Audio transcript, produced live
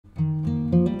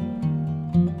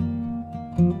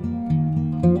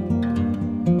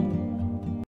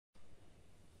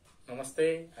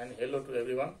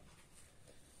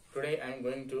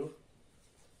am going to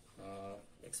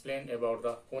explain about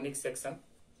the conic section,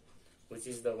 which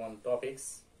is the one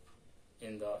topics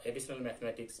in the additional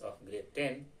mathematics of grade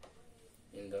 10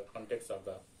 in the context of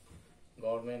the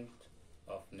government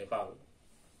of Nepal.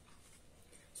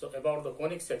 So about the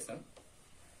conic section,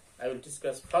 I will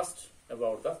discuss first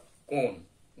about the cone,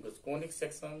 because conic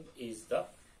section is the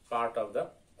part of the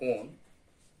cone,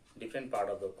 different part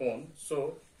of the cone.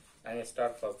 So I will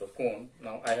start first the cone.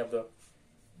 Now I have the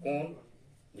cone.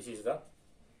 This is the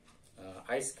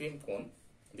ice cream cone.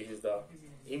 This is the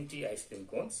empty ice cream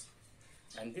cones,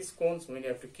 and these cones we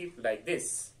have to keep like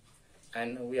this,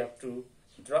 and we have to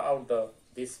draw out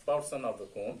this portion of the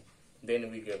cone. Then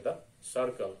we get the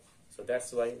circle. So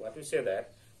that's why what we say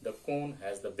that the cone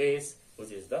has the base,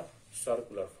 which is the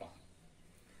circular form.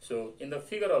 So in the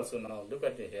figure also, now look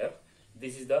at it here.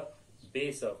 This is the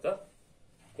base of the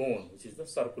cone, which is the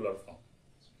circular form.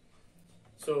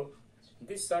 So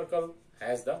this circle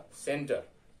has the center.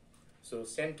 So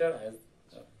center has,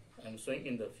 I am showing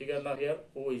in the figure now here,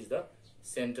 O is the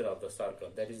center of the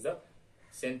circle. That is the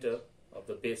center of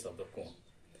the base of the cone.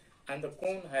 And the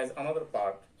cone has another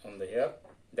part on the here,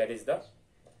 that is the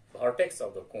vertex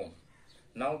of the cone.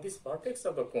 Now this vertex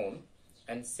of the cone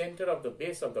and center of the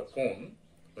base of the cone,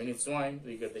 when it's joined,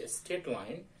 we get the straight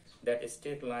line. That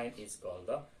straight line is called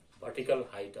the vertical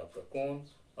height of the cone,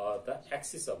 or the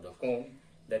axis of the cone,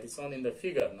 that is shown in the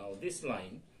figure. Now this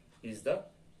line is the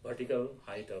vertical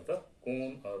height of the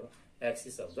cone, or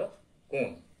axis of the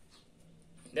cone.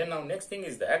 Then now next thing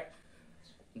is that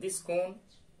this cone,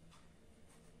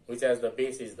 which has the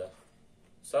base is the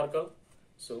circle.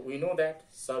 So we know that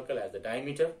circle has the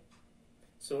diameter.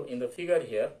 So in the figure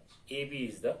here, AB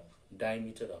is the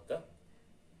diameter of the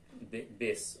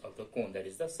base of the cone, that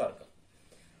is the circle.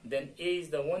 Then A is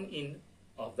the one end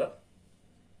of the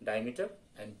diameter,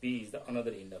 and B is the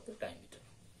another end of the diameter.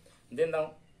 Then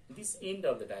now this end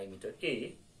of the diameter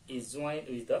A is joined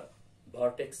with the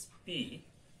vertex P.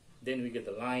 Then we get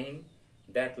the line.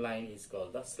 That line is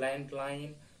called the slant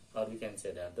line, or we can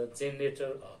say that the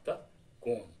generator of the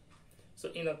cone. So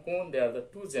in a cone there are the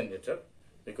two generators,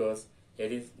 because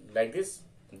it is like this.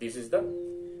 This is the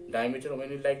diameter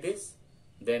when it like this.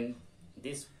 Then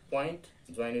this point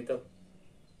join with the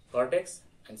vertex,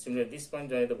 and similarly this point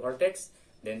join with the vertex.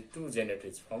 Then two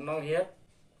generators form now here.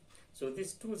 So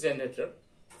these two generators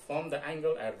form the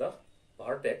angle at the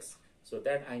vertex. So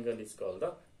that angle is called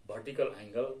the vertical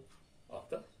angle of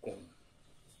the cone.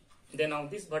 Then now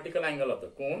this vertical angle of the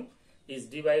cone is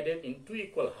divided in two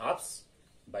equal halves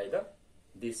by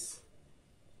this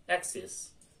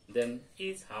axis. Then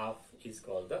each half is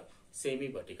called the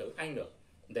semi-vertical angle.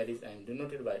 That is, I am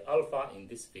denoted by alpha in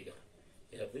this figure.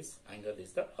 Here this angle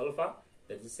is the alpha,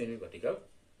 that is semi-vertical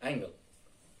angle.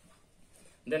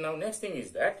 Then now next thing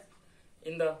is that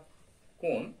in the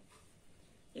cone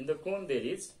there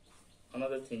is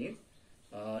another thing.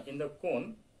 In the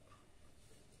cone,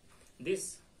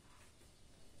 this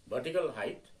vertical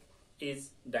height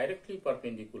is directly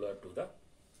perpendicular to the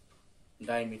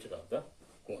diameter of the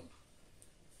cone.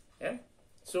 Yeah?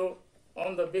 So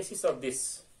on the basis of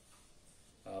this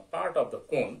part of the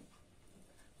cone,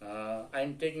 I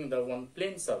am taking the one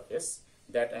plane surface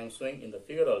that I am showing in the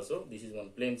figure also. This is one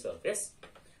plane surface.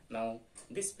 Now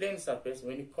this plane surface,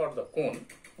 when you cut the cone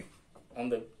on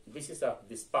the basis of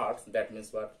this part, that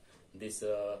means what, this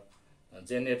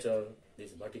generator,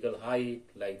 this vertical height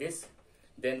like this,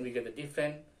 then we get the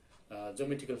different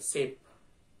geometrical shape.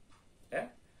 Yeah?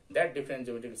 That different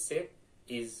geometrical shape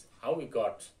is how we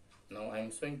got. Now I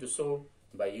am going to show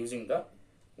by using the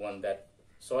one that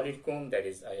solid cone, that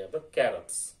is I have the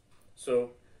carrots.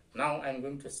 So now I am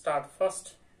going to start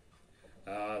first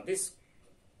this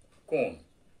cone.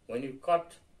 When you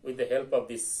cut with the help of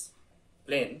this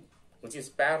plane, which is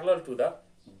parallel to the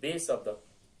base of the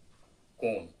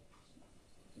cone,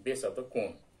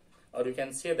 or you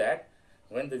can say that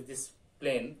when this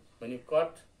plane, when you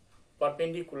cut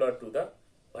perpendicular to the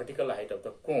vertical height of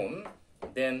the cone,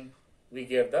 then we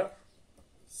get the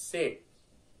shape.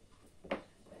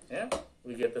 Yeah,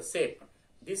 we get the shape.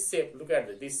 This shape, look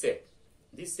at this shape.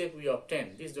 This shape we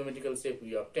obtain, this geometrical shape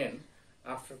we obtain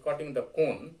after cutting the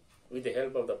cone with the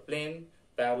help of the plane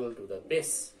parallel to the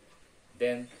base.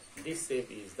 Then this shape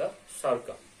is the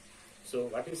circle. So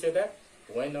what you say that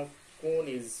when a cone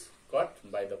is cut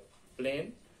by the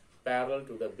plane parallel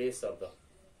to the base of the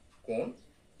cone,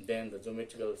 then the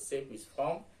geometrical shape is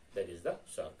formed, that is the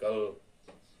circle.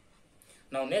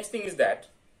 Now next thing is that,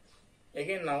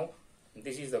 again now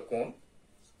this is the cone,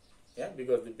 yeah,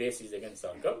 because the base is again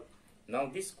circle. Now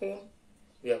this cone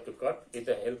we have to cut with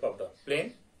the help of the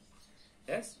plane,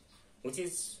 yes, which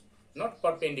is not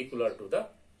perpendicular to the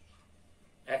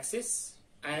axis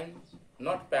and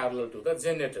not parallel to the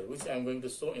generator, which I am going to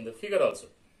show in the figure also.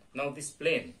 Now this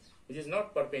plane which is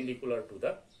not perpendicular to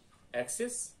the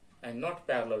axis and not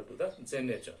parallel to the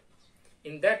generator.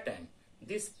 In that time,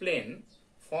 this plane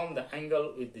form the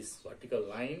angle with this vertical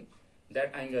line.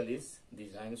 That angle is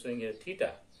this. I am showing here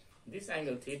theta. This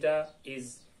angle theta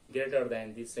is greater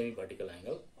than this semi-vertical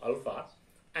angle alpha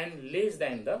and less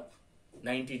than the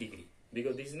 90 degree,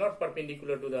 because this is not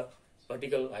perpendicular to the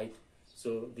vertical height.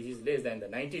 So this is less than the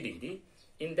 90 degree.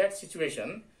 In that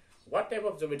situation, what type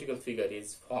of geometrical figure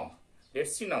is formed?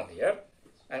 Let's see now here.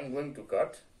 I am going to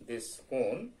cut this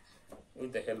cone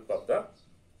with the help of the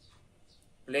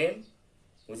plane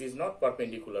which is not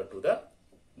perpendicular to the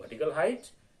vertical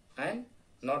height and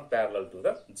not parallel to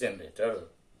the generator.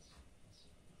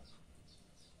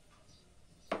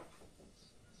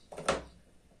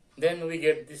 Then we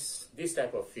get this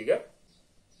type of figure.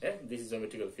 This is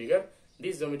geometrical figure.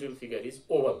 This geometrical figure is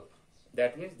oval.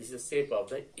 That means this is the shape of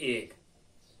the egg.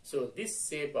 So this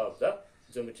shape of the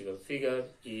geometrical figure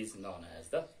is known as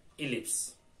the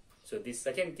ellipse. So this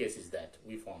second case is that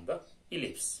we form the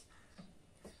ellipse.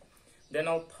 Then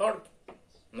now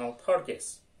third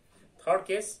case.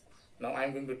 Now I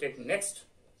am going to take next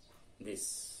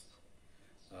this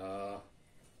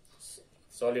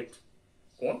solid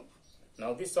cone.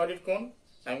 Now this solid cone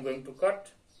I am going to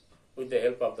cut with the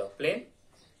help of the plane,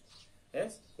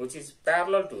 which is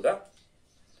parallel to the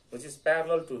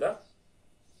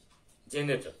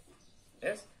generator.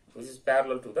 Which is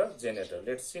parallel to the generator.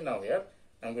 Let's see now here.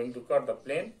 I am going to cut the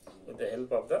plane with the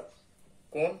help of the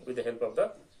cone, with the help of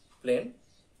the plane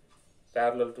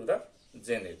parallel to the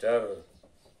generator.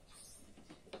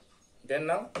 Then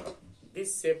now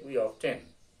this shape we obtain.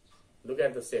 Look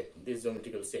at the shape, this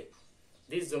geometrical shape.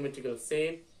 This geometrical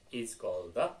shape is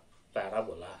called the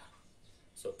parabola.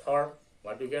 So third,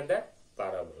 what you get that?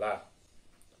 Parabola.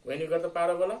 When you get the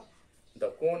parabola,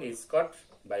 the cone is cut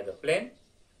by the plane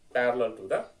parallel to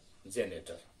the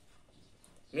generator.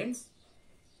 Means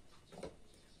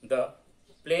the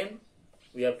plane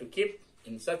we have to keep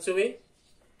in such a way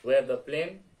where the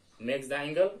plane makes the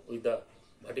angle with the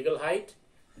vertical height.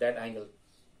 That angle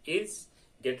is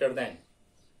greater than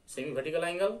semi-vertical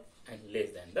angle and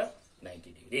less than the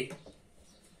 90 degree.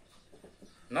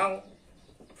 Now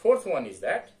fourth one is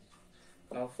that.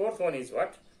 Now fourth one is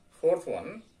what? Fourth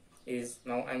one is,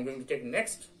 now I am going to take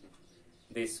next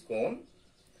this cone.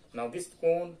 Now this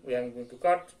cone we are going to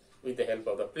cut with the help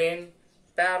of the plane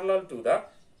parallel to the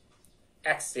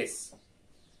axis.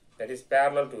 That is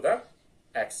parallel to the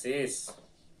axis.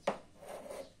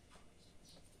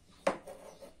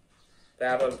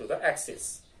 Parallel to the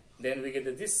axis. Then we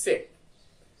get this shape.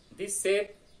 This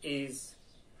shape is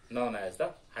known as the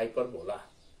hyperbola.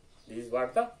 This is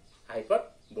what? The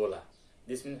hyperbola.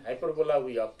 This means hyperbola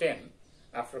we obtain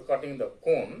after cutting the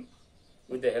cone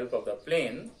with the help of the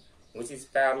plane which is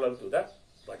parallel to the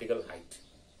vertical height.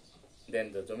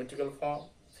 Then the geometrical form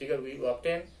figure we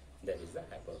obtain, that is the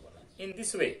hyperbola. In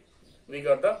this way we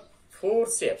got the four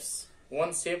shapes.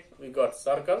 One shape we got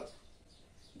circle.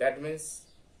 That means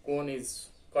cone is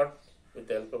cut with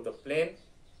the help of the plane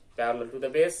parallel to the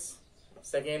base.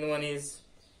 Second one is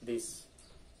this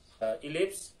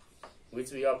ellipse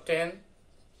which we obtain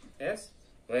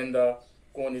when the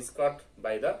cone is cut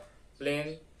by the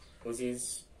plane which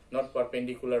is not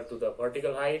perpendicular to the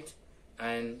vertical height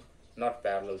and not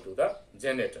parallel to the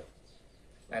generator.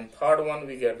 And third one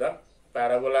we get the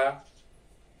parabola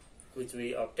which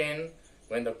we obtain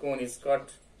when the cone is cut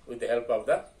with the help of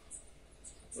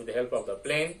the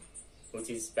plane which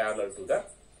is parallel to the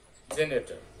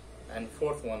generator. And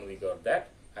fourth one we got that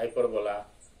hyperbola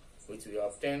which we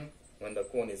obtain when the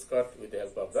cone is cut with the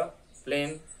help of the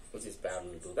plane which is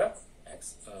parallel to the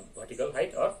vertical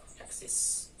height or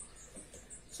axis.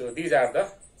 So these are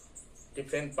the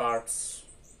different parts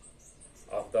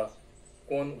of the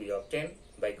cone we obtain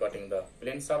by cutting the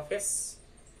plane surface.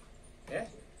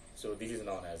 So this is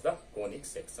known as the conic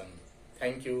section.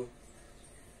 Thank you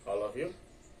all of you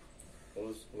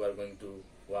who are going to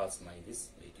watch this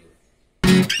video.